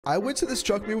I went to this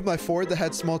truck meet with my Ford that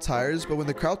had small tires, but when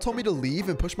the crowd told me to leave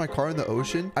and push my car in the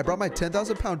ocean, I brought my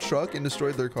 10,000-pound truck and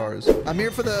destroyed their cars. I'm here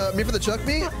for the truck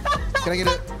meet. Can I get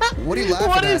it? What are you laughing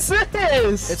at? What is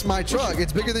this? It's my truck.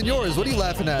 It's bigger than yours. What are you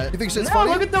laughing at? You think shit's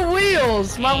funny? Look at the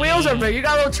wheels. My wheels are big. You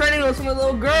got a little training wheels from a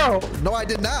little girl. No, I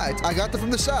did not. I got them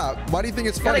from the shop. Why do you think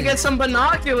it's funny? Gotta get some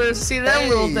binoculars to see them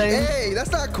little things. Hey,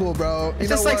 that's not cool, bro. It's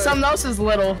just like something else is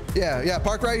little. Yeah.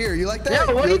 Park right here. You like that?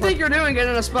 Yeah, what do you think you're doing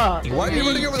getting a spot? Why are you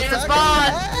running over the factory?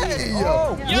 Hey!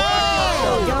 Oh, yo!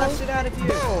 Y'all sit out of here.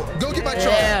 Bro, go get my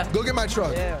truck. Go get my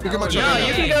truck. Go get my truck. No,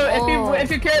 you can go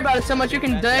if you care about it so much, you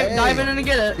can dive in and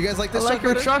get it. You guys like this? I like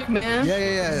your truck, man. Yeah.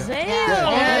 Yeah, you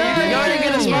can go ahead and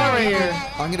get a spot right here.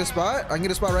 I can get a spot. I can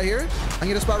get a spot right here. I can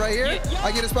get a spot right here.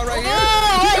 I can get a spot right here.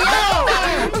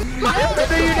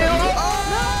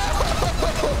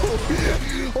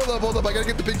 Hold up. I gotta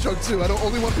get the big truck too. I don't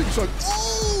only want big truck.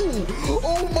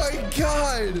 Oh my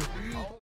god.